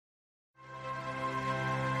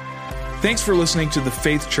Thanks for listening to the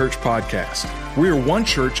Faith Church podcast. We are one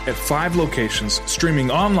church at 5 locations,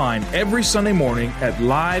 streaming online every Sunday morning at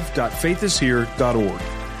live.faithishere.org.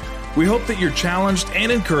 We hope that you're challenged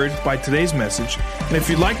and encouraged by today's message, and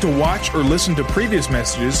if you'd like to watch or listen to previous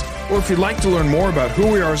messages, or if you'd like to learn more about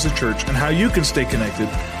who we are as a church and how you can stay connected,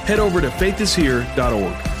 head over to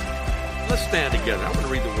faithishere.org. Let's stand together. I want to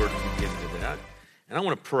read the word at the beginning of that, and I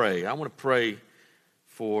want to pray. I want to pray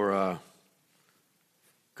for a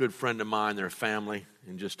good friend of mine, their family,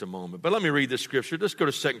 in just a moment. But let me read this scripture. Let's go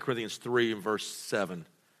to 2 Corinthians 3 and verse 7.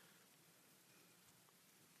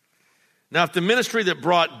 Now, if the ministry that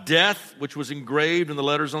brought death, which was engraved in the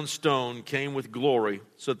letters on stone, came with glory,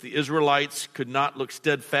 so that the Israelites could not look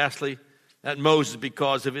steadfastly at Moses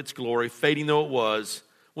because of its glory, fading though it was,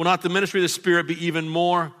 will not the ministry of the Spirit be even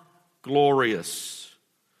more glorious?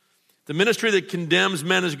 The ministry that condemns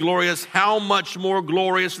men is glorious. How much more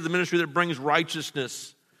glorious is the ministry that brings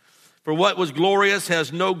righteousness? For what was glorious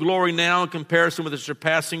has no glory now in comparison with the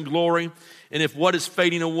surpassing glory. And if what is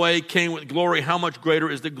fading away came with glory, how much greater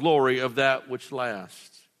is the glory of that which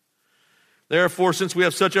lasts? Therefore, since we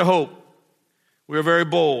have such a hope, we are very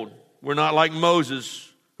bold. We're not like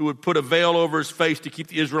Moses, who would put a veil over his face to keep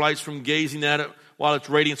the Israelites from gazing at it while its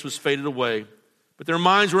radiance was faded away. But their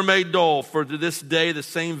minds were made dull, for to this day the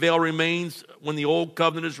same veil remains when the old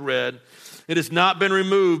covenant is read. It has not been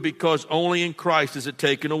removed because only in Christ is it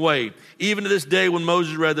taken away. Even to this day when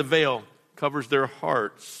Moses read, the veil covers their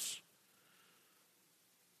hearts.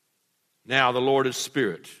 Now the Lord is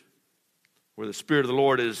Spirit. Where the Spirit of the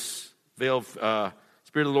Lord is veiled, Spirit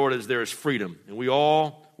of the Lord is, there is freedom. And we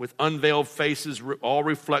all, with unveiled faces, all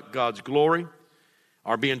reflect God's glory,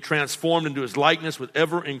 are being transformed into His likeness with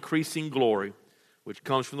ever-increasing glory, which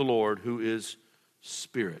comes from the Lord, who is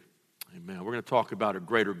Spirit. Amen. We're going to talk about a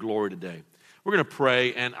greater glory today. We're going to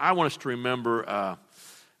pray, and I want us to remember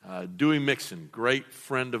Dewey Mixon, great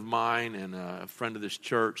friend of mine and a friend of this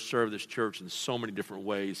church, served this church in so many different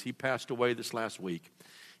ways. He passed away this last week.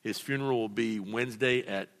 His funeral will be Wednesday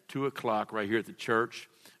at 2 o'clock right here at the church.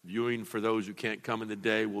 Viewing for those who can't come in the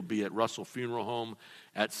day will be at Russell Funeral Home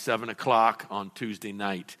at 7 o'clock on Tuesday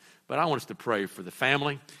night. But I want us to pray for the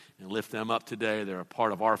family and lift them up today. They're a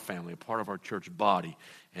part of our family, a part of our church body.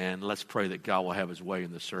 And let's pray that God will have His way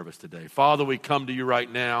in the service today. Father, we come to you right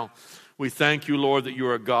now. We thank you, Lord, that you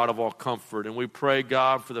are a God of all comfort. And we pray,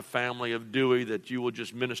 God, for the family of Dewey, that you will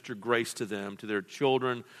just minister grace to them, to their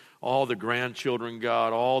children, all the grandchildren,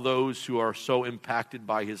 God, all those who are so impacted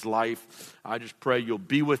by his life. I just pray you'll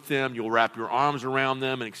be with them, you'll wrap your arms around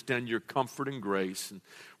them and extend your comfort and grace. And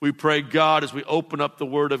we pray, God, as we open up the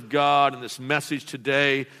Word of God and this message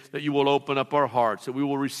today, that you will open up our hearts, that we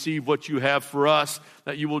will receive what you have for us,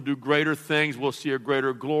 that you will do greater things. We'll see a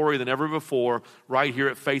greater glory than ever before right here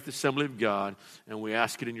at Faith Assembly of God. And we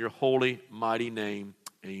ask it in your holy, mighty name.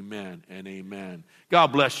 Amen and amen. God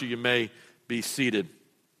bless you. You may be seated.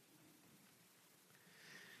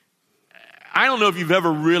 I don't know if you've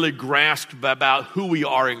ever really grasped about who we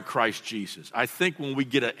are in Christ Jesus. I think when we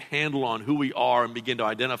get a handle on who we are and begin to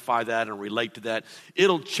identify that and relate to that,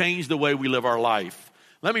 it'll change the way we live our life.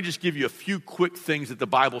 Let me just give you a few quick things that the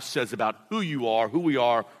Bible says about who you are, who we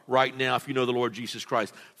are right now if you know the Lord Jesus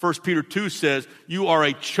Christ. 1 Peter 2 says, you are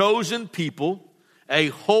a chosen people, a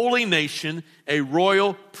holy nation, a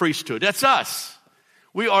royal priesthood. That's us.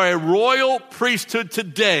 We are a royal priesthood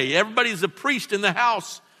today. Everybody's a priest in the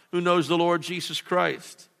house who knows the Lord Jesus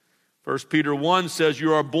Christ. 1 Peter 1 says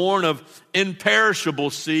you are born of imperishable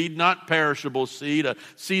seed, not perishable seed, a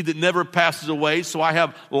seed that never passes away. So I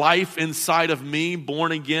have life inside of me,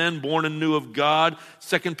 born again, born anew of God.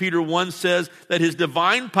 2 Peter 1 says that his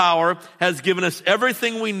divine power has given us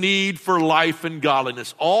everything we need for life and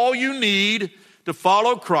godliness. All you need to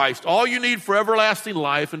follow Christ, all you need for everlasting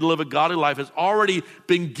life and to live a godly life has already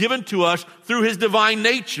been given to us through his divine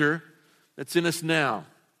nature that's in us now.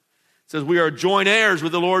 It says we are joint heirs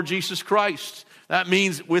with the Lord Jesus Christ. That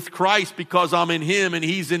means with Christ, because I'm in him and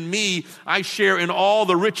he's in me, I share in all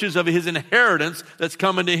the riches of his inheritance that's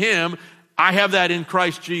coming to him. I have that in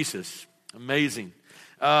Christ Jesus. Amazing.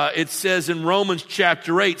 It says in Romans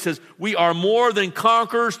chapter 8, it says, we are more than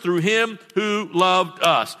conquerors through him who loved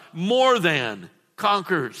us. More than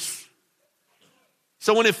conquerors.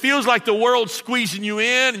 So when it feels like the world's squeezing you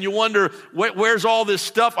in and you wonder, where's all this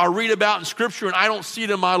stuff I read about in Scripture and I don't see it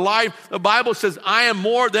in my life, the Bible says I am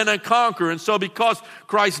more than a conqueror. And so because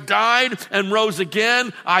Christ died and rose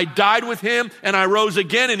again, I died with him and I rose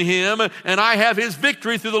again in him, and I have his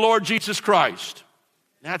victory through the Lord Jesus Christ.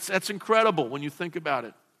 That's incredible when you think about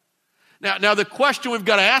it. Now the question we've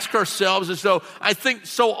got to ask ourselves is, though, I think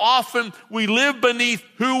so often we live beneath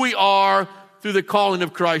who we are through the calling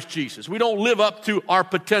of Christ Jesus. We don't live up to our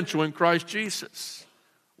potential in Christ Jesus.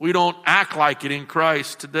 We don't act like it in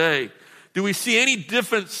Christ today. Do we see any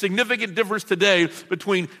significant difference today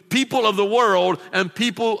between people of the world and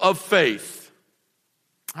people of faith?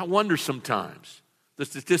 I wonder sometimes. The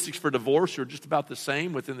statistics for divorce are just about the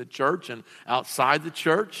same within the church and outside the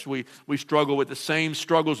church. We struggle with the same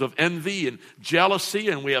struggles of envy and jealousy,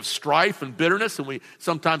 and we have strife and bitterness, and we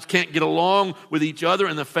sometimes can't get along with each other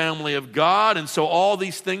in the family of God. And so all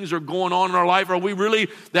these things are going on in our life. Are we really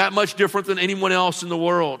that much different than anyone else in the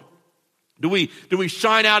world? Do we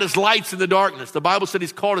shine out as lights in the darkness? The Bible said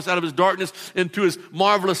he's called us out of his darkness into his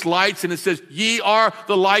marvelous lights, and it says, ye are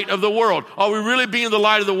the light of the world. Are we really being the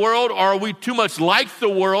light of the world, or are we too much like the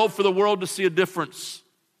world for the world to see a difference?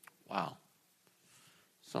 Wow.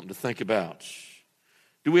 Something to think about.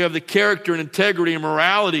 Do we have the character and integrity and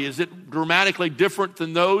morality? Is it dramatically different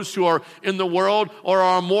than those who are in the world, or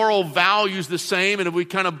are our moral values the same, and have we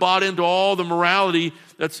kind of bought into all the morality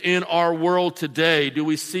that's in our world today? Do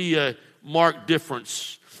we see a marked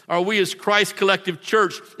difference? Are we as Christ Collective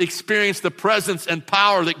Church experience the presence and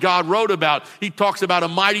power that God wrote about? He talks about a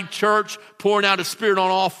mighty church pouring out his Spirit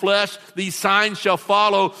on all flesh. These signs shall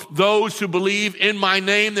follow those who believe in my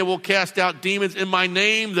name. They will cast out demons in my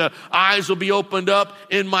name. The eyes will be opened up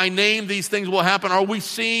in my name. These things will happen. Are we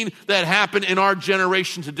seeing that happen in our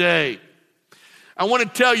generation today? I want to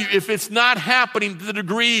tell you, if it's not happening to the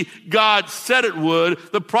degree God said it would,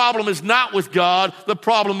 the problem is not with God, the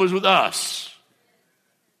problem is with us.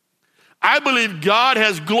 I believe God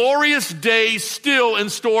has glorious days still in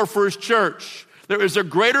store for his church. There is a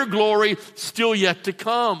greater glory still yet to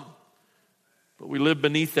come. But we live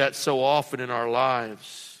beneath that so often in our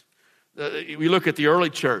lives. We look at the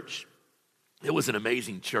early church. It was an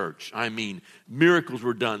amazing church. I mean, miracles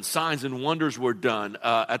were done. Signs and wonders were done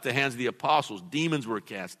at the hands of the apostles. Demons were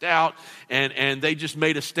cast out, and they just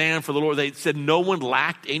made a stand for the Lord. They said no one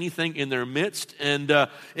lacked anything in their midst. And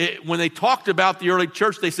when they talked about the early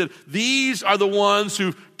church, they said, these are the ones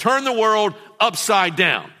who turned the world upside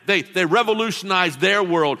down. They revolutionized their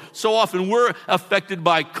world. So often we're affected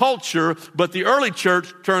by culture, but the early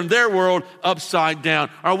church turned their world upside down.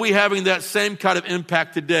 Are we having that same kind of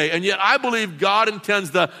impact today? And yet I believe God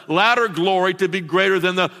intends the latter glory to be greater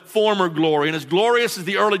than the former glory. And as glorious as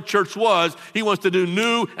the early church was, he wants to do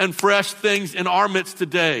new and fresh things in our midst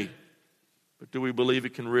today. But do we believe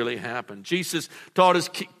it can really happen? Jesus taught his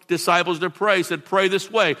disciples to pray. He said, pray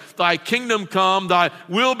this way, thy kingdom come, thy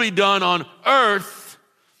will be done on earth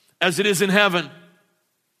as it is in heaven.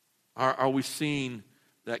 Are we seeing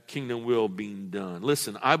that kingdom will being done?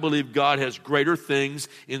 Listen, I believe God has greater things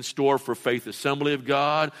in store for Faith Assembly of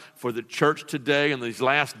God, for the church today and these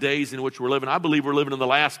last days in which we're living. I believe we're living in the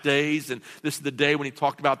last days, and this is the day when he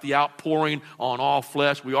talked about the outpouring on all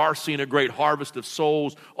flesh. We are seeing a great harvest of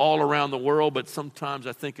souls all around the world, but sometimes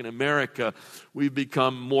I think in America we've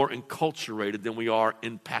become more enculturated than we are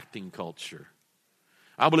impacting culture.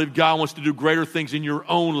 I believe God wants to do greater things in your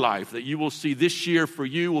own life, that you will see this year for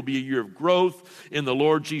you will be a year of growth in the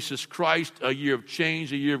Lord Jesus Christ, a year of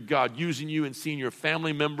change, a year of God using you and seeing your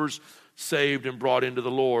family members saved and brought into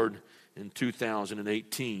the Lord in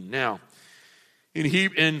 2018. Now, in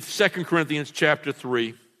 2 Corinthians chapter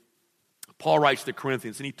 3, Paul writes to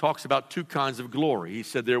Corinthians, and he talks about two kinds of glory. He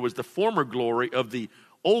said there was the former glory of the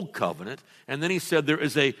old covenant, and then he said there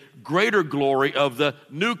is a greater glory of the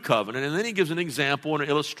new covenant. And then he gives an example and an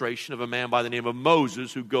illustration of a man by the name of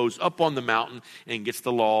Moses who goes up on the mountain and gets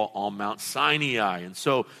the law on Mount Sinai. And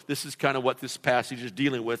so this is kind of what this passage is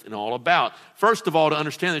dealing with and all about. First of all, to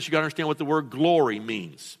understand this, you got to understand what the word glory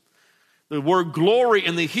means. The word glory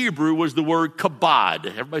in the Hebrew was the word kabod.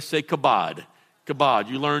 Everybody say kabod. Kabod.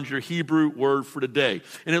 You learned your Hebrew word for today.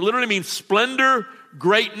 And it literally means splendor,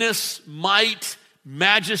 greatness, might,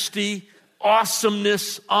 majesty,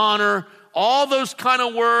 awesomeness, honor. All those kind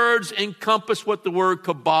of words encompass what the word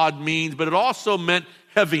kabod means, but it also meant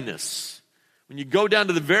heaviness. When you go down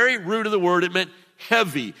to the very root of the word, it meant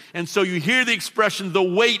heavy. And so you hear the expression, the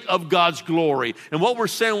weight of God's glory. And what we're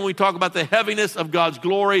saying when we talk about the heaviness of God's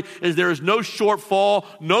glory is there is no shortfall,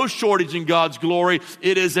 no shortage in God's glory.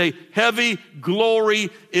 It is a heavy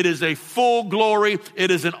glory. It is a full glory.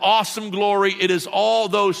 It is an awesome glory. It is all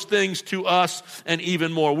those things to us and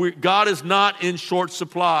even more. God is not in short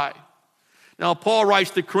supply. Now, Paul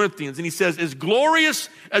writes to Corinthians, and he says, as glorious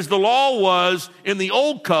as the law was in the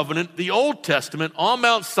Old Covenant, the Old Testament, on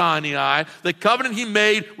Mount Sinai, the covenant he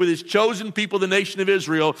made with his chosen people, the nation of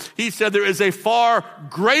Israel, he said there is a far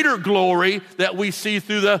greater glory that we see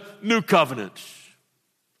through the New Covenant.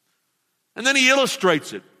 And then he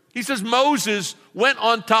illustrates it. He says Moses went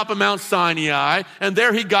on top of Mount Sinai, and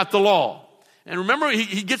there he got the law. And remember,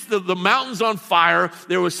 he gets the mountains on fire.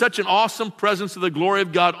 There was such an awesome presence of the glory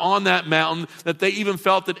of God on that mountain that they even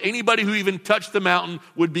felt that anybody who even touched the mountain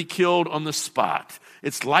would be killed on the spot.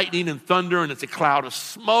 It's lightning and thunder, and it's a cloud of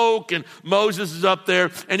smoke, and Moses is up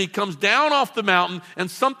there, and he comes down off the mountain, and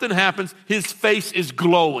something happens. His face is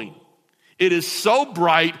glowing. It is so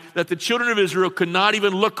bright that the children of Israel could not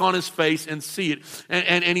even look on his face and see it.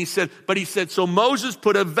 And he said, so Moses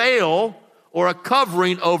put a veil or a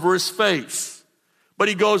covering over his face. But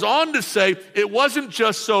he goes on to say, it wasn't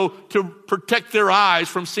just so to protect their eyes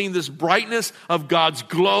from seeing this brightness of God's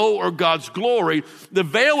glow or God's glory. The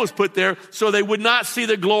veil was put there so they would not see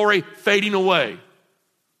the glory fading away.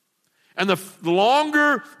 And the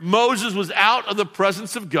longer Moses was out of the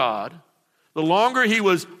presence of God, the longer he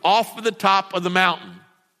was off of the top of the mountain,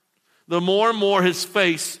 the more and more his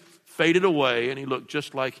face faded away, and he looked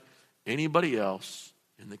just like anybody else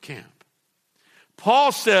in the camp.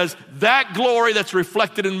 Paul says that glory that's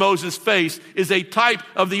reflected in Moses' face is a type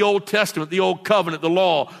of the Old Testament, the Old Covenant, the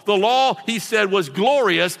law. The law, he said, was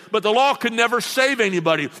glorious, but the law could never save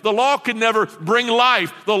anybody. The law could never bring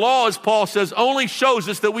life. The law, as Paul says, only shows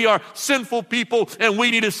us that we are sinful people and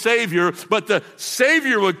we need a Savior. But the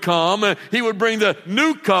Savior would come, he would bring the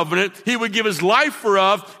new covenant, he would give his life for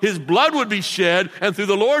us, his blood would be shed, and through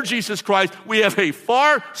the Lord Jesus Christ, we have a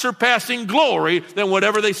far surpassing glory than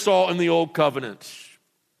whatever they saw in the Old Covenant.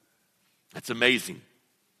 That's amazing.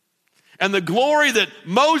 And the glory that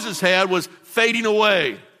Moses had was fading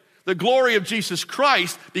away. The glory of Jesus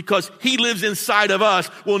Christ, because he lives inside of us,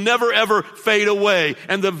 will never ever fade away.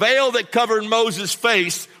 And the veil that covered Moses'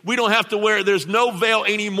 face, we don't have to wear it. There's no veil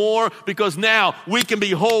anymore, because now we can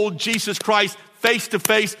behold Jesus Christ face to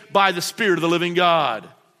face by the Spirit of the living God.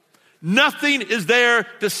 Nothing is there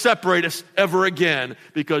to separate us ever again,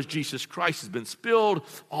 because Jesus Christ has been spilled,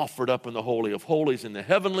 offered up in the Holy of Holies in the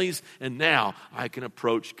heavenlies, and now I can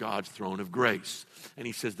approach God's throne of grace. And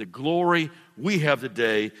he says the glory we have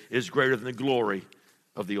today is greater than the glory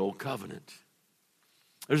of the Old Covenant.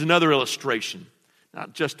 There's another illustration,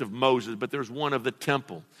 not just of Moses, but there's one of the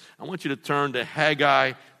temple. I want you to turn to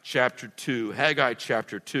Haggai chapter 2. Haggai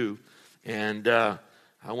chapter 2, and I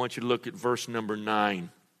want you to look at verse number 9.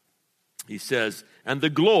 He says, and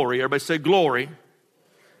the glory, everybody say glory,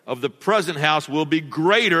 of the present house will be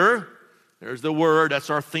greater. There's the word,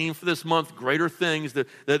 that's our theme for this month, greater things.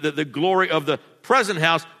 The glory of the present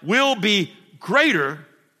house will be greater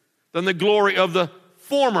than the glory of the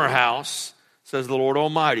former house, says the Lord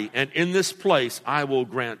Almighty. And in this place I will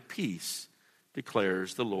grant peace,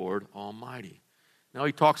 declares the Lord Almighty. Now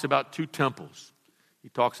he talks about two temples. He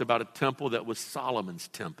talks about a temple that was Solomon's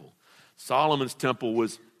temple. Solomon's temple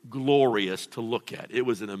was glorious to look at. It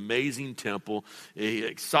was an amazing temple.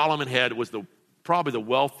 Solomon was probably the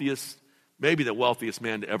wealthiest, maybe the wealthiest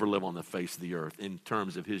man to ever live on the face of the earth in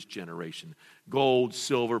terms of his generation. Gold,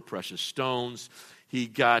 silver, precious stones. He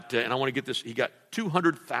got, and I want to get this, he got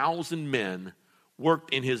 200,000 men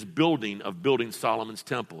worked in his building Solomon's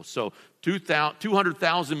temple. So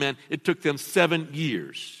 200,000 men, it took them 7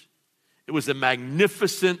 years. It was a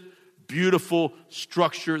magnificent, beautiful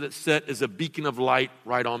structure that set as a beacon of light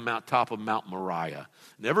right on top of Mount Moriah.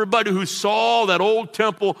 And everybody who saw that old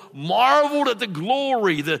temple marveled at the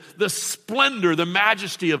glory, the splendor, the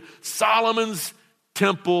majesty of Solomon's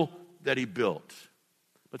temple that he built.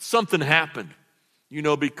 But something happened. You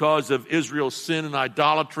know, because of Israel's sin and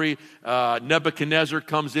idolatry, Nebuchadnezzar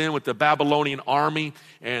comes in with the Babylonian army,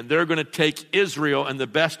 and they're going to take Israel and the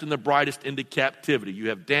best and the brightest into captivity. You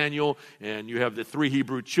have Daniel, and you have the 3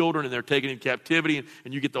 Hebrew children, and they're taken in captivity,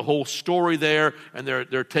 and you get the whole story there, and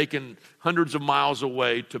they're taken hundreds of miles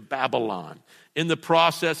away to Babylon. In the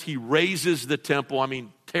process, he razes the temple,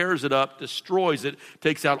 tears it up, destroys it,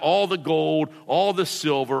 takes out all the gold, all the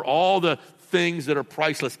silver, all the things that are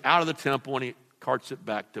priceless out of the temple, and he carts it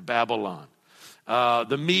back to Babylon.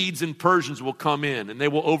 The Medes and Persians will come in, and they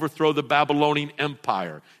will overthrow the Babylonian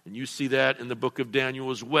Empire. And you see that in the book of Daniel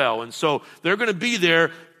as well. And so they're going to be there,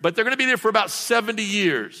 but they're going to be there for about 70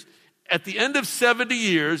 years. At the end of 70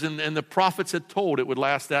 years, and the prophets had told it would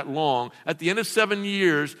last that long, at the end of 7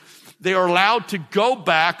 years, they are allowed to go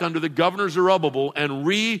back under the governor Zerubbabel and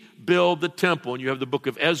rebuild the temple. And you have the book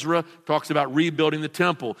of Ezra, talks about rebuilding the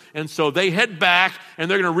temple. And so they head back, and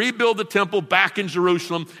they're going to rebuild the temple back in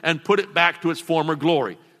Jerusalem and put it back to its former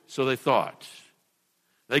glory. So they thought.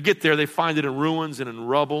 They get there, they find it in ruins and in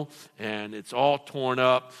rubble, and it's all torn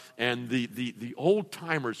up. And the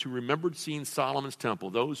old-timers who remembered seeing Solomon's temple,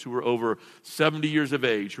 those who were over 70 years of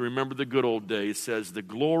age, who remember the good old days, says the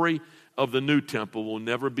glory of the new temple will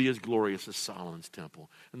never be as glorious as Solomon's temple.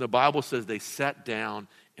 And the Bible says they sat down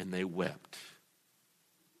and they wept.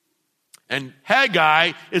 And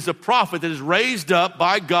Haggai is a prophet that is raised up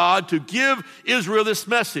by God to give Israel this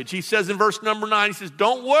message. He says in verse number 9, he says,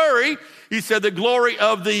 don't worry. He said, the glory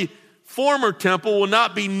of the former temple will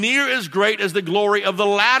not be near as great as the glory of the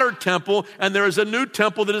latter temple. And there is a new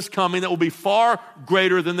temple that is coming that will be far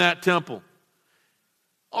greater than that temple.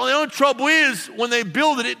 Oh, the only trouble is when they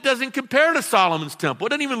build it, it doesn't compare to Solomon's temple.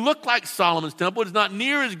 It doesn't even look like Solomon's temple. It's not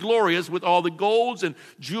near as glorious with all the golds and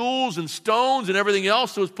jewels and stones and everything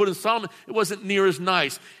else that was put in Solomon. It wasn't near as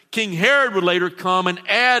nice. King Herod would later come and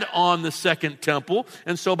add on the second temple.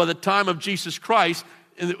 And so by the time of Jesus Christ,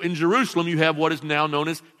 in Jerusalem, you have what is now known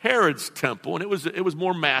as Herod's temple. And it was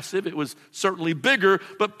more massive. It was certainly bigger,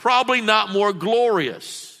 but probably not more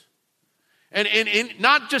glorious. And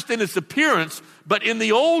not just in its appearance, but in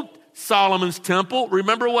the old Solomon's temple,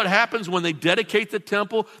 remember what happens when they dedicate the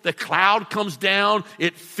temple? The cloud comes down,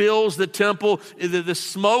 it fills the temple. The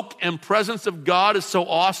smoke and presence of God is so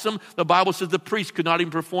awesome. The Bible says the priests could not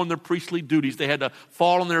even perform their priestly duties. They had to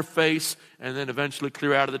fall on their face and then eventually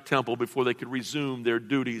clear out of the temple before they could resume their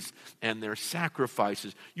duties and their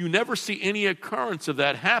sacrifices. You never see any occurrence of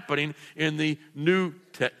that happening in the new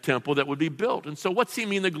temple that would be built. And so what's he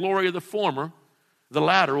mean, the glory of the former? The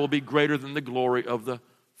latter will be greater than the glory of the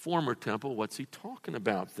former temple. What's he talking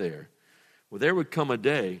about there? Well, there would come a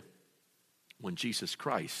day when Jesus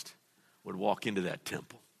Christ would walk into that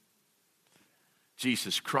temple.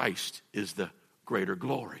 Jesus Christ is the greater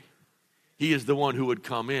glory. He is the one who would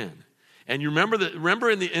come in. And you remember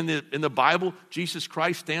in the Bible, Jesus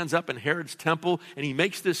Christ stands up in Herod's temple and he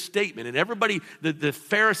makes this statement. And everybody, the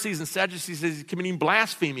Pharisees and Sadducees, says he's committing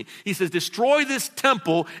blasphemy. He says, destroy this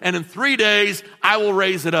temple and in 3 days I will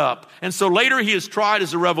raise it up. And so later he is tried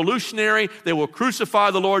as a revolutionary. They will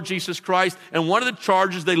crucify the Lord Jesus Christ. And one of the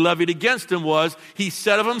charges they levied against him was, he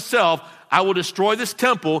said of himself, I will destroy this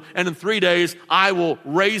temple, and in 3 days I will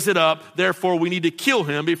raise it up. Therefore, we need to kill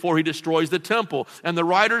him before he destroys the temple. And the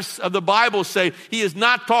writers of the Bible say he is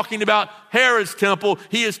not talking about Herod's temple.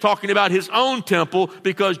 He is talking about his own temple,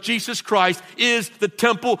 because Jesus Christ is the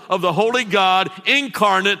temple of the Holy God,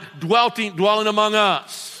 incarnate, dwelling among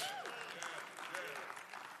us.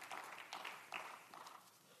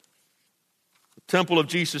 The temple of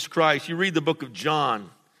Jesus Christ. You read the book of John,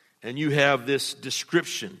 and you have this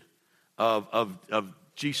description of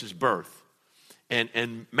Jesus' birth.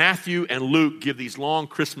 And Matthew and Luke give these long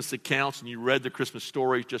Christmas accounts, and you read the Christmas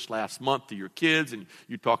stories just last month to your kids, and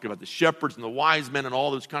you talked about the shepherds and the wise men and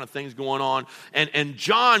all those kind of things going on. And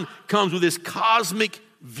John comes with this cosmic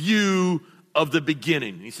view of the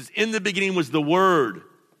beginning. He says, in the beginning was the Word,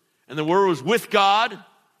 and the Word was with God,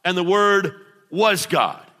 and the Word was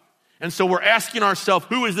God. And so we're asking ourselves,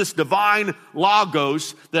 who is this divine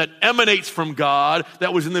Logos that emanates from God,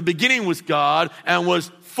 that was in the beginning with God, and was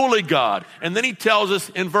fully God? And then he tells us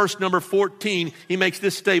in verse number 14, he makes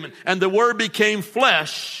this statement, and the Word became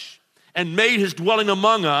flesh and made his dwelling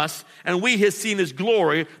among us, and we have seen his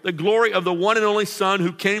glory, the glory of the one and only Son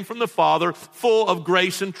who came from the Father, full of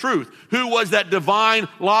grace and truth. Who was that divine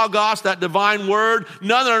Logos, that divine Word?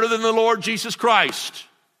 None other than the Lord Jesus Christ.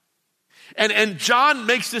 And John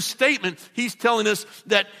makes this statement. He's telling us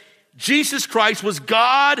that Jesus Christ was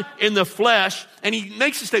God in the flesh, and he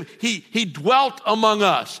makes this statement. He dwelt among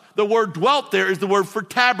us. The word dwelt there is the word for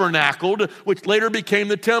tabernacled, which later became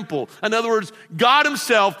the temple. In other words, God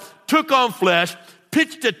himself took on flesh,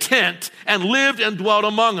 pitched a tent, and lived and dwelt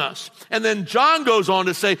among us. And then John goes on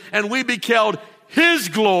to say, and we beheld his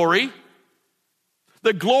glory,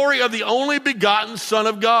 the glory of the only begotten Son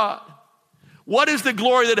of God. What is the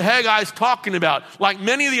glory that Haggai is talking about? Like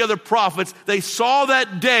many of the other prophets, they saw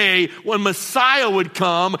that day when Messiah would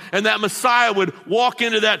come, and that Messiah would walk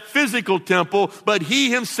into that physical temple, but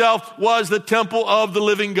he himself was the temple of the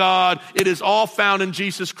living God. It is all found in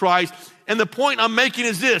Jesus Christ. And the point I'm making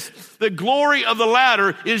is this: the glory of the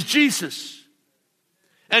latter is Jesus.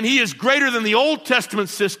 And he is greater than the Old Testament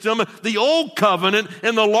system, the Old Covenant,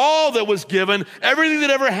 and the law that was given. Everything that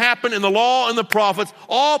ever happened in the law and the prophets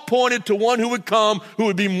all pointed to one who would come, who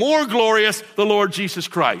would be more glorious, the Lord Jesus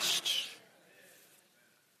Christ.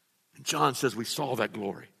 And John says we saw that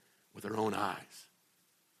glory with our own eyes.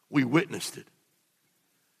 We witnessed it.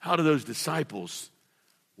 How do those disciples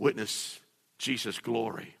witness Jesus'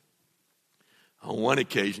 glory? On one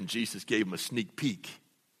occasion, Jesus gave them a sneak peek.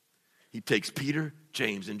 He takes Peter,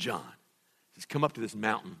 James, and John. He says, come up to this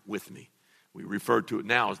mountain with me. We refer to it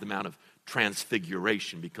now as the Mount of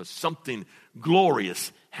Transfiguration, because something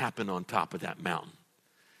glorious happened on top of that mountain.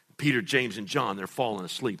 Peter, James, and John, they're falling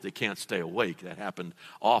asleep. They can't stay awake. That happened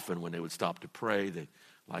often when they would stop to pray.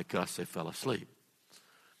 Like us, they fell asleep.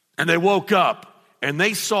 And they woke up, and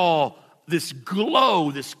they saw this glow,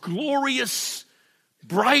 this glorious,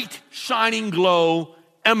 bright, shining glow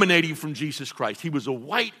emanating from Jesus Christ. He was as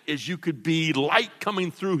white as you could be, light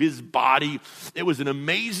coming through his body. It was an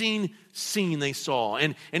amazing scene they saw.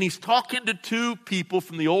 And he's talking to two people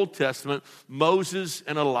from the Old Testament, Moses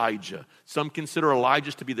and Elijah. Some consider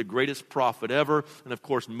Elijah to be the greatest prophet ever. And of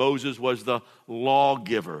course, Moses was the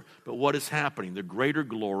lawgiver. But what is happening? The greater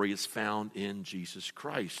glory is found in Jesus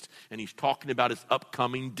Christ. And he's talking about his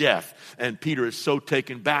upcoming death. And Peter is so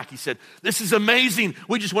taken back. He said, this is amazing.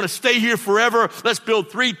 We just want to stay here forever. Let's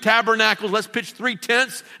build 3 tabernacles. Let's pitch 3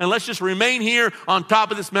 tents. And let's just remain here on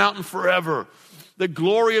top of this mountain forever. The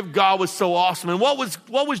glory of God was so awesome. And what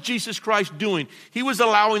was Jesus Christ doing? He was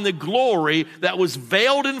allowing the glory that was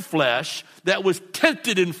veiled in flesh, that was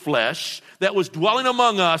tinted in flesh, that was dwelling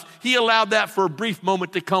among us. He allowed that for a brief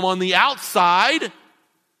moment to come on the outside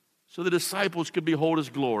so the disciples could behold his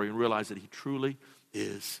glory and realize that he truly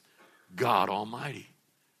is God Almighty,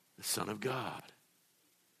 the Son of God.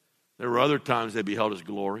 There were other times they beheld his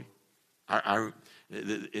glory.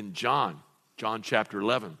 In John chapter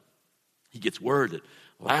 11, he gets word that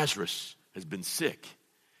Lazarus has been sick.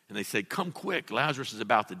 And they say, come quick, Lazarus is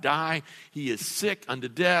about to die. He is sick unto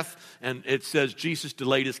death. And it says Jesus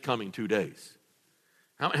delayed his coming 2 days.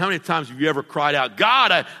 How many times have you ever cried out,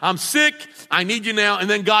 God, I'm sick, I need you now, and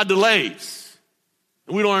then God delays?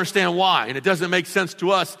 And we don't understand why, and it doesn't make sense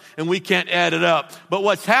to us, and we can't add it up. But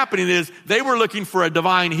what's happening is they were looking for a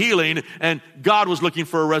divine healing, and God was looking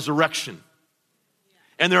for a resurrection.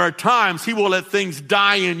 And there are times he will let things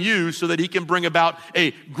die in you so that he can bring about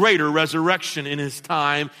a greater resurrection in his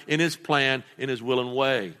time, in his plan, in his will and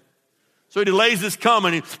way. So he delays his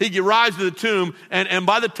coming. He arrives to the tomb, and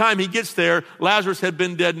by the time he gets there, Lazarus had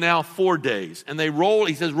been dead now 4 days. And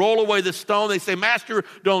he says, roll away the stone. They say, Master,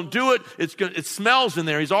 don't do it. It smells in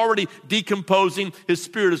there. He's already decomposing. His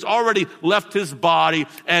spirit has already left his body.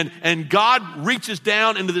 And God reaches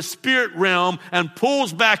down into the spirit realm and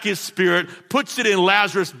pulls back his spirit, puts it in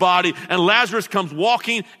Lazarus' body, and Lazarus comes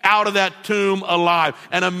walking out of that tomb alive.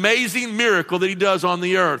 An amazing miracle that he does on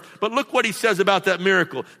the earth. But look what he says about that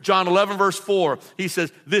miracle. John 11, verse 4, he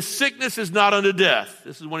says, this sickness is not unto death.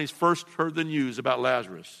 This is when he's first heard the news about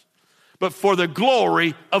Lazarus. But for the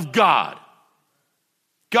glory of God.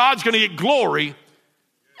 God's going to get glory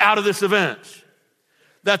out of this event.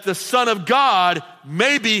 That the Son of God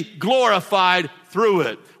may be glorified through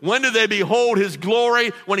it. When do they behold his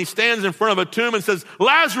glory? When he stands in front of a tomb and says,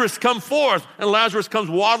 Lazarus, come forth. And Lazarus comes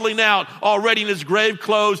waddling out, already in his grave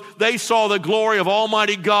clothes. They saw the glory of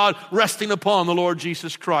Almighty God resting upon the Lord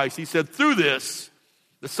Jesus Christ. He said, through this,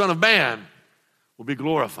 the Son of Man will be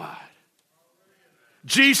glorified.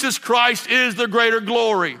 Jesus Christ is the greater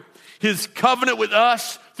glory. His covenant with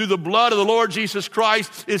us through the blood of the Lord Jesus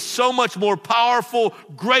Christ is so much more powerful,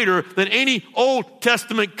 greater than any Old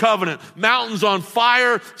Testament covenant. Mountains on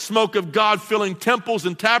fire, smoke of God filling temples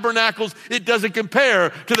and tabernacles. It doesn't compare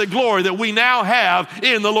to the glory that we now have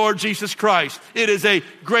in the Lord Jesus Christ. It is a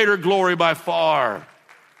greater glory by far.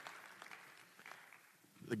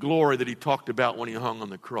 The glory that he talked about when he hung on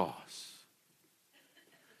the cross.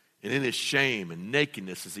 And in his shame and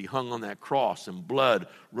nakedness as he hung on that cross and blood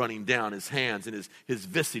running down his hands, and his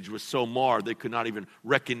visage was so marred they could not even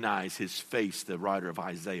recognize his face, the writer of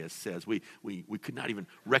Isaiah says. We could not even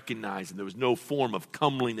recognize him. There was no form of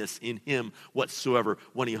comeliness in him whatsoever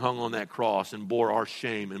when he hung on that cross and bore our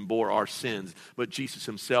shame and bore our sins. But Jesus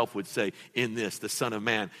himself would say, in this, the Son of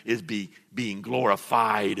Man is being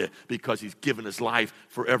glorified because he's given his life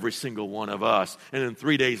for every single one of us. And then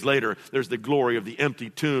 3 days later, there's the glory of the empty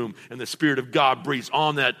tomb, and the Spirit of God breathes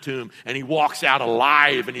on that tomb, and he walks out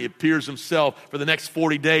alive, and he appears himself for the next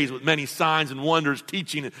 40 days with many signs and wonders,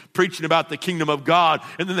 teaching and preaching about the kingdom of God.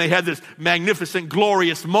 And then they had this magnificent,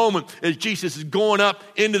 glorious moment as Jesus is going up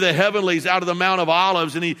into the heavenlies out of the Mount of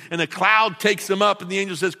Olives, and the cloud takes him up, and the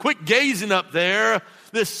angel says, quit gazing up there.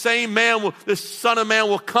 This Son of Man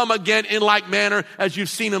will come again in like manner as you've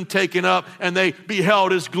seen him taken up. And they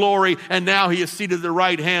beheld his glory, and now he is seated at the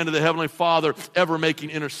right hand of the Heavenly Father, ever making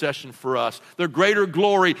intercession for us. The greater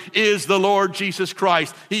glory is the Lord Jesus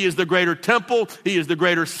Christ. He is the greater temple. He is the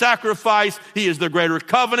greater sacrifice. He is the greater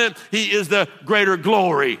covenant. He is the greater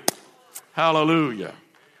glory. Hallelujah.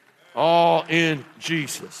 All in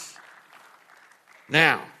Jesus.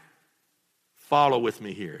 Now, follow with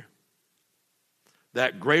me here.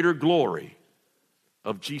 That greater glory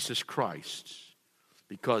of Jesus Christ,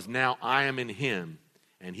 because now I am in him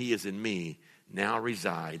and he is in me, now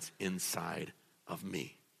resides inside of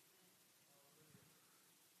me.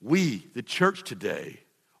 We, the church today,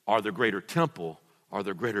 are the greater temple, are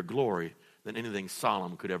the greater glory than anything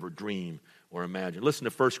Solomon could ever dream or imagine. Listen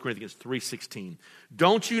to 1 Corinthians 3:16.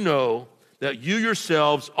 Don't you know that you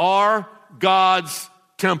yourselves are God's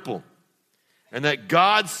temple, and that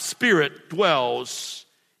God's Spirit dwells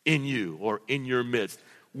in you, or in your midst?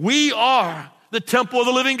 We are the temple of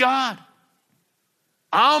the living God.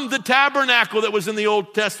 I'm the tabernacle that was in the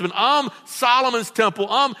Old Testament. I'm Solomon's temple.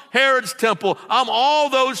 I'm Herod's temple. I'm all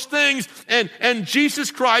those things. And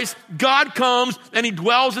Jesus Christ, God comes and he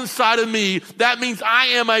dwells inside of me. That means I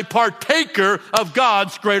am a partaker of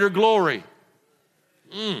God's greater glory.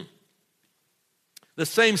 The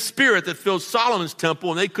same Spirit that filled Solomon's temple,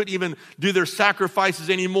 and they couldn't even do their sacrifices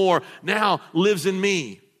anymore, now lives in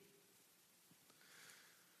me.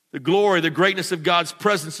 The glory, the greatness of God's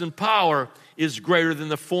presence and power is greater than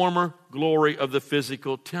the former glory of the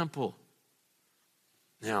physical temple.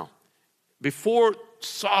 Now, before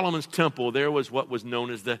Solomon's temple, there was what was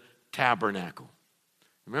known as the tabernacle.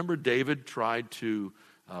 Remember, David tried to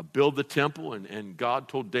build the temple, and God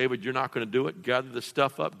told David, you're not going to do it. Gather the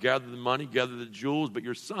stuff up, gather the money, gather the jewels, but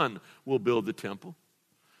your son will build the temple.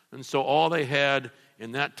 And so all they had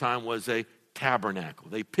in that time was a tabernacle.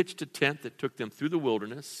 They pitched a tent that took them through the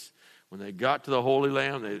wilderness. When they got to the Holy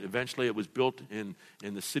Land, eventually it was built in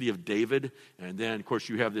the city of David. And then, of course,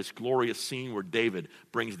 you have this glorious scene where David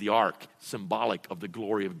brings the ark, symbolic of the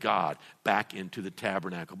glory of God, back into the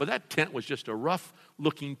tabernacle. But that tent was just a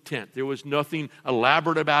rough-looking tent. There was nothing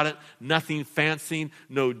elaborate about it, nothing fancy,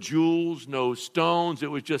 no jewels, no stones.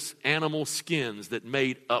 It was just animal skins that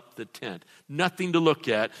made up the tent. Nothing to look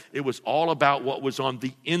at. It was all about what was on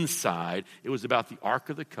the inside. It was about the Ark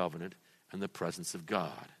of the Covenant and the presence of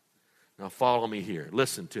God. Now follow me here.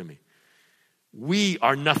 Listen to me. We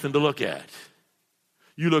are nothing to look at.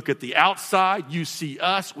 You look at the outside, you see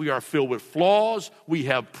us. We are filled with flaws. We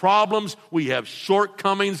have problems. We have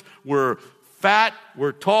shortcomings. We're fat.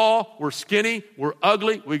 We're tall. We're skinny. We're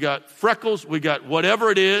ugly. We got freckles. We got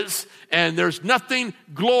whatever it is. And there's nothing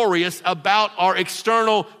glorious about our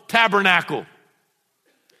external tabernacle.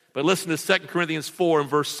 But listen to 2 Corinthians 4 and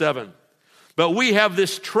verse 7. But we have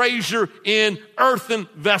this treasure in earthen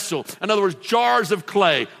vessel. In other words, jars of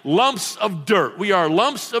clay, lumps of dirt. We are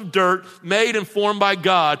lumps of dirt made and formed by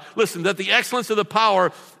God. Listen, that the excellence of the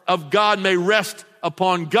power of God may rest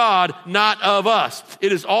upon God, not of us.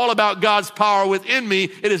 It is all about God's power within me.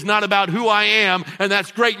 It is not about who I am, and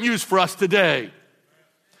that's great news for us today.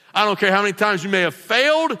 I don't care how many times you may have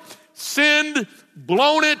failed, sinned,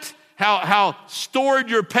 blown it, how storied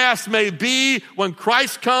your past may be. When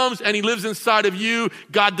Christ comes and he lives inside of you,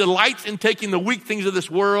 God delights in taking the weak things of this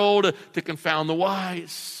world to confound the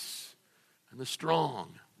wise and the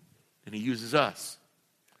strong. And he uses us.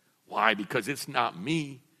 Why? Because it's not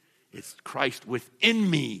me. It's Christ within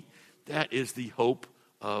me. That is the hope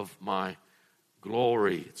of my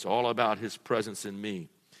glory. It's all about his presence in me.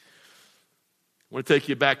 I want to take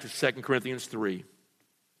you back to 2 Corinthians 3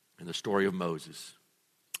 and the story of Moses.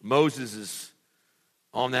 Moses is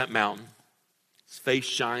on that mountain. His face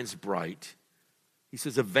shines bright. He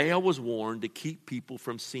says a veil was worn to keep people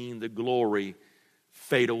from seeing the glory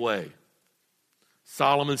fade away.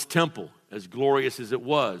 Solomon's temple, as glorious as it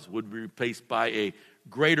was, would be replaced by a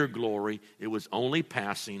greater glory. It was only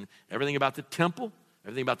passing. Everything about the temple,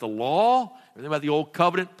 everything about the law, everything about the old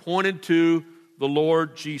covenant pointed to the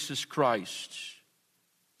Lord Jesus Christ.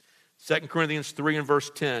 2 Corinthians 3 and verse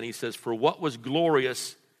 10, he says, for what was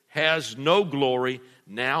glorious has no glory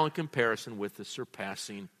now in comparison with the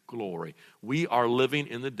surpassing glory. We are living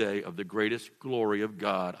in the day of the greatest glory of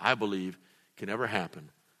God, I believe, can ever happen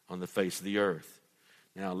on the face of the earth.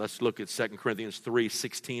 Now let's look at 2 Corinthians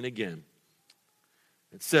 3:16 again.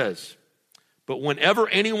 It says, but whenever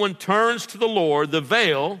anyone turns to the Lord, the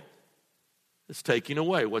veil is taken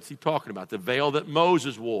away. What's he talking about? The veil that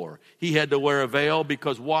Moses wore. He had to wear a veil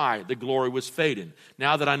because why? The glory was fading.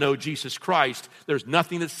 Now that I know Jesus Christ, there's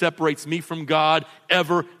nothing that separates me from God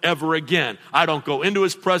ever again. I don't go into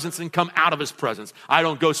his presence and come out of his presence. I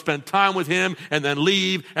don't go spend time with him and then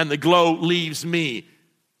leave and the glow leaves me.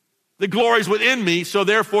 The glory's within me, so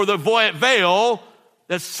therefore the veil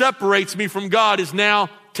that separates me from God is now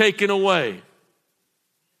taken away.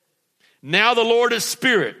 Now the Lord is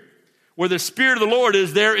Spirit. Where the Spirit of the Lord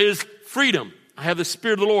is, there is freedom. I have the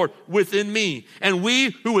Spirit of the Lord within me. And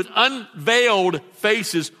we who with unveiled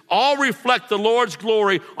faces all reflect the Lord's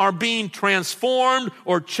glory are being transformed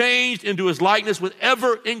or changed into his likeness with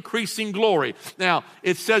ever-increasing glory. Now,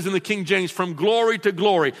 it says in the King James, from glory to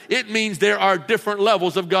glory. It means there are different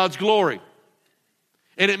levels of God's glory.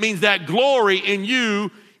 And it means that glory in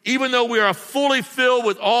you, even though we are fully filled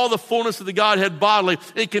with all the fullness of the Godhead bodily,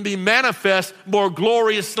 it can be manifest more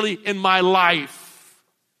gloriously in my life.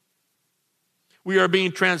 We are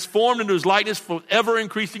being transformed into his likeness for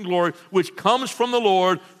ever-increasing glory, which comes from the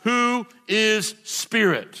Lord, who is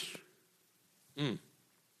Spirit.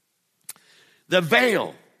 The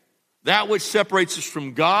veil, that which separates us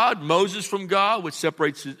from God, Moses from God, which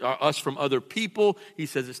separates us from other people, he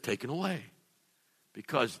says it's taken away.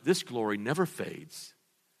 Because this glory never fades,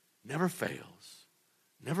 never fails,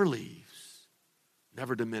 never leaves,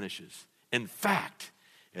 never diminishes. In fact,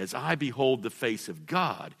 as I behold the face of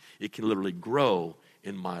God, it can literally grow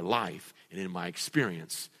in my life and in my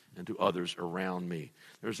experience and to others around me.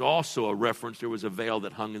 There's also a reference, there was a veil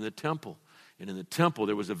that hung in the temple. And in the temple,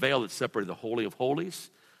 there was a veil that separated the Holy of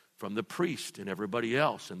Holies from the priest and everybody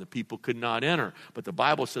else, and the people could not enter. But the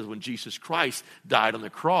Bible says when Jesus Christ died on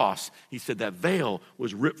the cross, he said that veil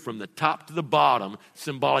was ripped from the top to the bottom,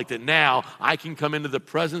 symbolic that now I can come into the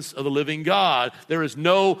presence of the living God. There is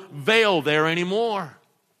no veil there anymore.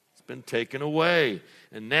 It's been taken away.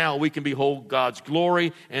 And now we can behold God's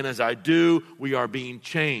glory, and as I do, we are being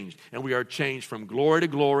changed. And we are changed from glory to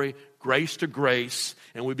glory, grace to grace,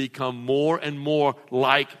 and we become more and more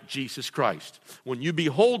like Jesus Christ. When you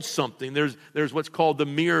behold something, there's what's called the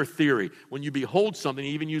mirror theory. When you behold something,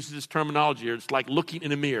 he even uses this terminology here, it's like looking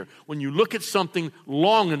in a mirror. When you look at something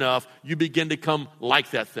long enough, you begin to come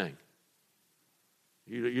like that thing.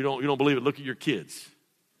 You don't believe it? Look at your kids.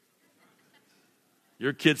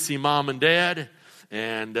 Your kids see mom and dad,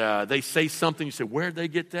 and they say something. You say, where'd they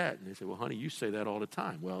get that? And they say, well, honey, you say that all the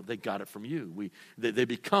time. Well, they got it from you. They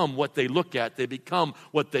become what they look at. They become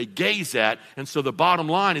what they gaze at. And so the bottom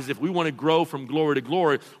line is if we want to grow from glory to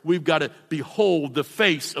glory, we've got to behold the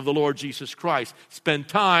face of the Lord Jesus Christ. Spend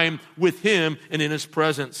time with him and in his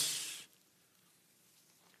presence.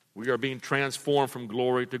 We are being transformed from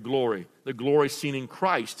glory to glory. The glory seen in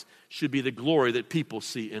Christ should be the glory that people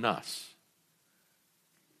see in us.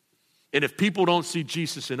 And if people don't see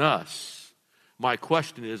Jesus in us, my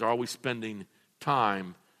question is, are we spending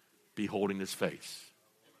time beholding his face?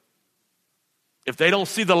 If they don't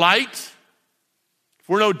see the light, if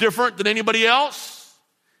we're no different than anybody else,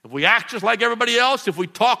 if we act just like everybody else, if we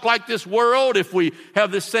talk like this world, if we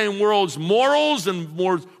have the same world's morals and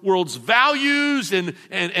world's values and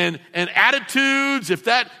attitudes, if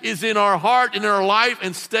that is in our heart, in our life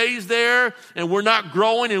and stays there and we're not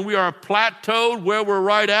growing and we are plateaued where we're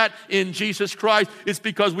right at in Jesus Christ, it's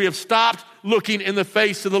because we have stopped looking in the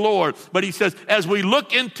face of the Lord. But he says, as we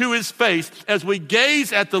look into his face, as we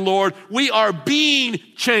gaze at the Lord, we are being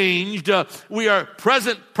changed. We are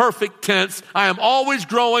present perfect tense. I am always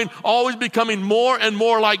growing, always becoming more and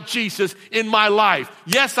more like Jesus in my life.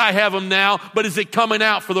 Yes, I have him now, but is it coming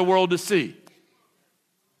out for the world to see?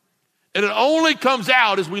 And it only comes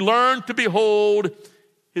out as we learn to behold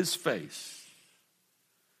his face,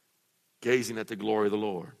 gazing at the glory of the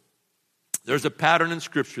Lord. There's a pattern in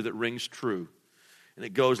Scripture that rings true, and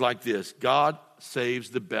it goes like this. God saves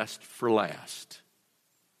the best for last.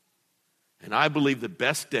 And I believe the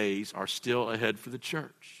best days are still ahead for the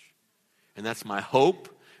church. And that's my hope,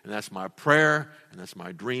 and that's my prayer, and that's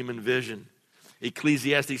my dream and vision.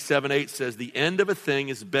 Ecclesiastes 7:8 says, the end of a thing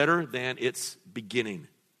is better than its beginning.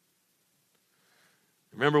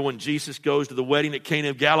 Remember when Jesus goes to the wedding at Cana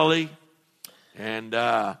of Galilee, and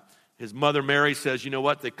his mother Mary says, you know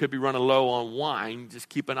what, they could be running low on wine. Just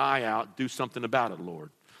keep an eye out. Do something about it, Lord.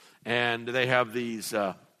 And they have these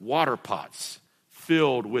water pots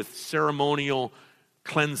filled with ceremonial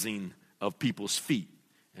cleansing of people's feet.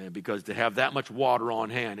 And because to have that much water on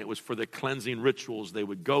hand, it was for the cleansing rituals they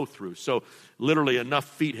would go through. So literally enough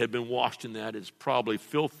feet had been washed in that. It's probably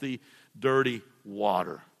filthy, dirty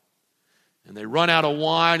water. And they run out of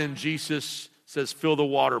wine, and Jesus says, fill the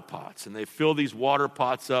water pots. And they fill these water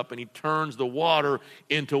pots up, and he turns the water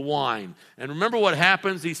into wine. And remember what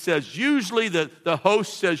happens? He says, usually, the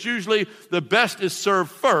host says, usually the best is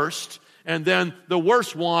served first, and then the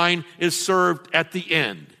worst wine is served at the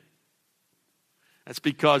end. That's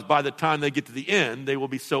because by the time they get to the end, they will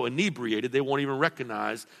be so inebriated, they won't even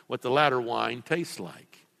recognize what the latter wine tastes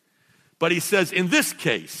like. But he says, in this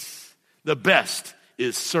case, the best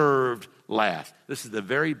is served last. This is the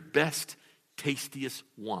very best, tastiest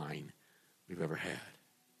wine we've ever had.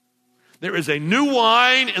 There is a new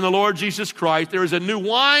wine in the Lord Jesus Christ. There is a new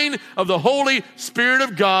wine of the Holy Spirit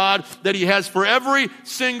of God that he has for every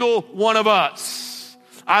single one of us.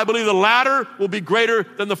 I believe the latter will be greater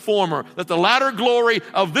than the former. That the latter glory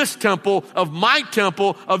of this temple, of my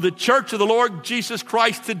temple, of the church of the Lord Jesus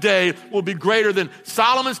Christ today will be greater than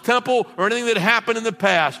Solomon's temple or anything that happened in the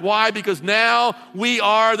past. Why? Because now we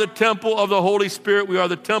are the temple of the Holy Spirit. We are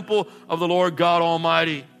the temple of the Lord God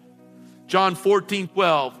Almighty. John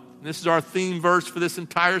 14:12. This is our theme verse for this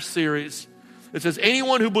entire series. It says,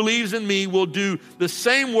 anyone who believes in me will do the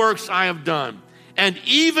same works I have done, and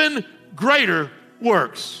even greater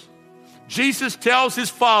works. Jesus tells his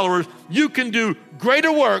followers, you can do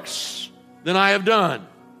greater works than I have done.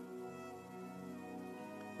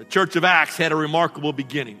 The Church of Acts had a remarkable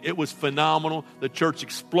beginning. It was phenomenal. The church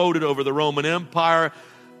exploded over the Roman Empire.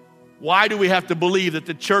 Why do we have to believe that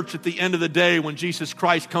the church at the end of the day, when Jesus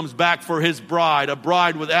Christ comes back for his bride, a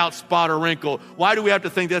bride without spot or wrinkle, why do we have to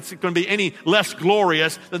think that's going to be any less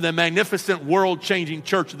glorious than the magnificent world-changing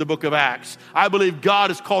church of the book of Acts? I believe God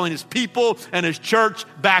is calling his people and his church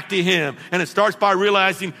back to him. And it starts by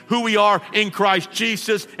realizing who we are in Christ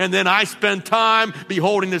Jesus. And then I spend time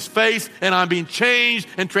beholding his face, and I'm being changed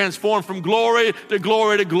and transformed from glory to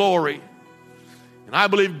glory to glory. And I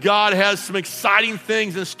believe God has some exciting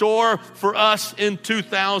things in store for us in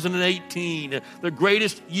 2018, the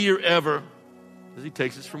greatest year ever, as he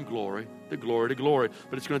takes us from glory to glory to glory.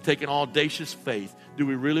 But it's going to take an audacious faith. Do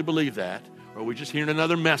we really believe that? Or are we just hearing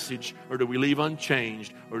another message? Or do we leave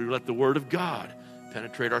unchanged? Or do we let the word of God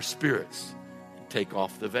penetrate our spirits and take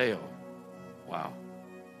off the veil? Wow.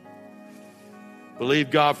 Believe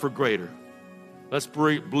God for greater. Let's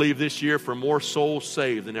believe this year for more souls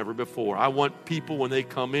saved than ever before. I want people, when they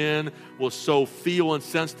come in, will so feel and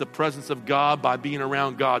sense the presence of God by being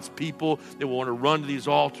around God's people. They will want to run to these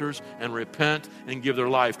altars and repent and give their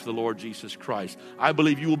life to the Lord Jesus Christ. I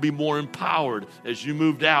believe you will be more empowered as you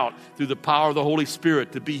moved out through the power of the Holy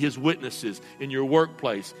Spirit to be his witnesses in your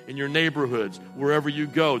workplace, in your neighborhoods, wherever you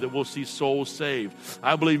go, that we'll see souls saved.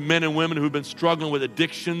 I believe men and women who've been struggling with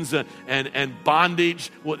addictions and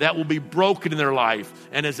bondage, that will be broken in their life.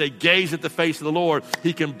 And as they gaze at the face of the Lord,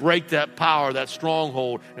 he can break that power, that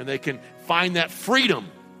stronghold, and they can find that freedom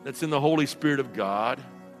that's in the Holy Spirit of God.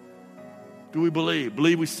 Do we believe?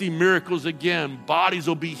 Believe we see miracles again. Bodies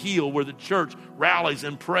will be healed where the church rallies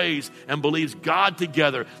and prays and believes God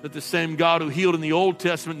together, that the same God who healed in the Old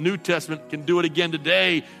Testament, New Testament can do it again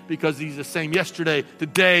today because he's the same yesterday,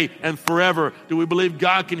 today, and forever. Do we believe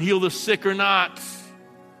God can heal the sick or not?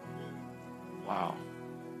 Wow.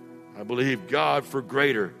 I believe God for a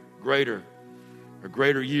greater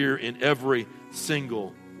year in every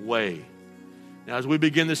single way. Now, as we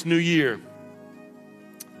begin this new year,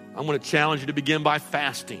 I'm going to challenge you to begin by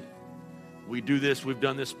fasting. We do this, we've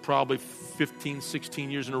done this probably 15, 16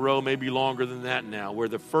 years in a row, maybe longer than that now, where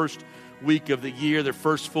the first week of the year, the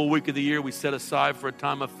first full week of the year, we set aside for a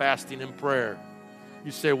time of fasting and prayer. You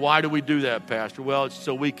say, why do we do that, Pastor? Well, it's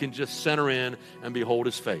so we can just center in and behold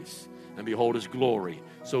his face and behold his glory,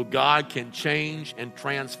 so God can change and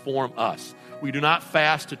transform us. We do not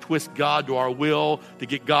fast to twist God to our will, to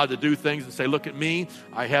get God to do things and say, look at me,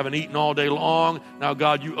 I haven't eaten all day long, now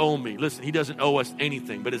God, you owe me. Listen, he doesn't owe us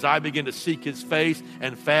anything, but as I begin to seek his face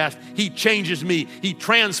and fast, he changes me, he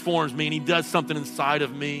transforms me, and he does something inside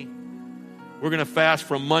of me. We're going to fast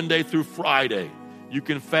from Monday through Friday. You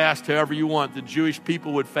can fast however you want. The Jewish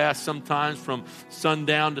people would fast sometimes from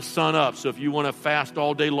sundown to sun up. So if you want to fast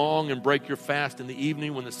all day long and break your fast in the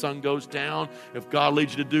evening when the sun goes down, if God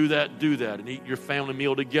leads you to do that and eat your family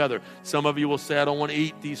meal together. Some of you will say, I don't want to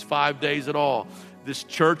eat these 5 days at all. This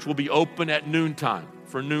church will be open at noontime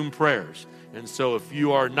for noon prayers. And so if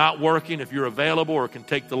you are not working, if you're available or can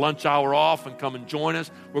take the lunch hour off and come and join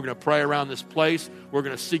us, we're going to pray around this place. We're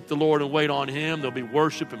going to seek the Lord and wait on him. There'll be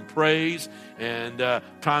worship and praise and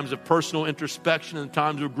times of personal introspection and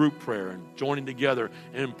times of group prayer and joining together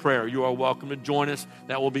in prayer. You are welcome to join us.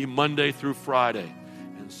 That will be Monday through Friday.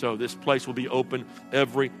 And so this place will be open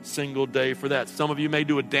every single day for that. Some of you may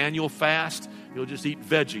do a Daniel fast. You'll just eat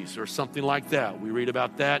veggies or something like that. We read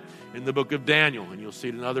about that in the book of Daniel, and you'll see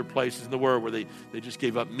it in other places in the world where they just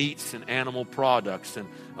gave up meats and animal products. And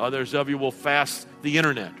others of you will fast the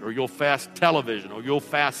internet, or you'll fast television, or you'll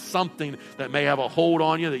fast something that may have a hold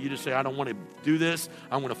on you that you just say, I don't want to do this.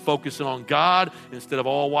 I'm going to focus it on God. Instead of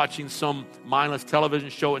all watching some mindless television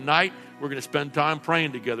show at night, we're going to spend time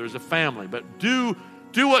praying together as a family. But do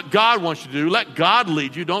what God wants you to do. Let God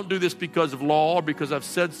lead you. Don't do this because of law or because I've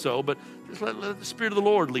said so, but just let the Spirit of the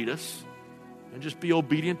Lord lead us and just be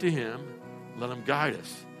obedient to him. Let him guide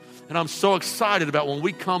us. And I'm so excited about when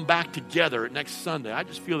we come back together next Sunday. I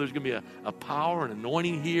just feel there's going to be a power and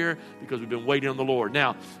anointing here because we've been waiting on the Lord.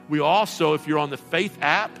 Now, we also, if you're on the Faith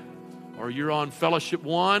app or you're on Fellowship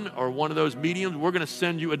One or one of those mediums, we're going to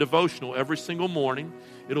send you a devotional every single morning.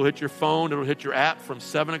 It'll hit your phone. It'll hit your app from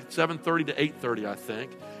 7:30 to 8:30, I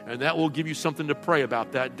think. And that will give you something to pray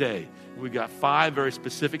about that day. We've got 5 very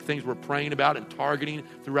specific things we're praying about and targeting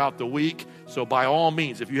throughout the week. So by all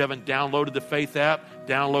means, if you haven't downloaded the Faith app,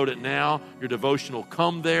 download it now. Your devotion will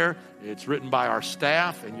come there. It's written by our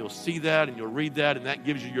staff, and you'll see that, and you'll read that, and that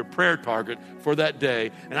gives you your prayer target for that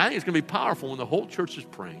day. And I think it's going to be powerful when the whole church is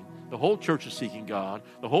praying, the whole church is seeking God,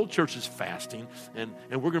 the whole church is fasting, and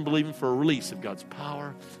we're going to believe for a release of God's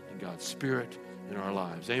power and God's Spirit in our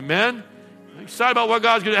lives. Amen? I'm excited about what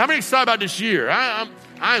God's going to do. How many are excited about this year? I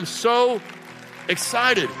am so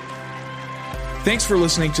excited. Thanks for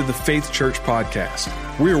listening to the Faith Church Podcast.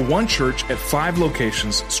 We are one church at 5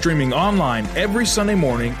 locations, streaming online every Sunday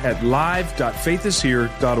morning at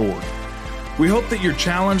live.faithishere.org. We hope that you're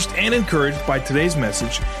challenged and encouraged by today's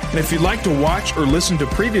message. And if you'd like to watch or listen to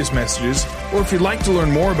previous messages, or if you'd like to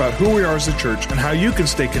learn more about who we are as a church and how you can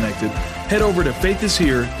stay connected, head over to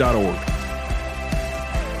faithishere.org.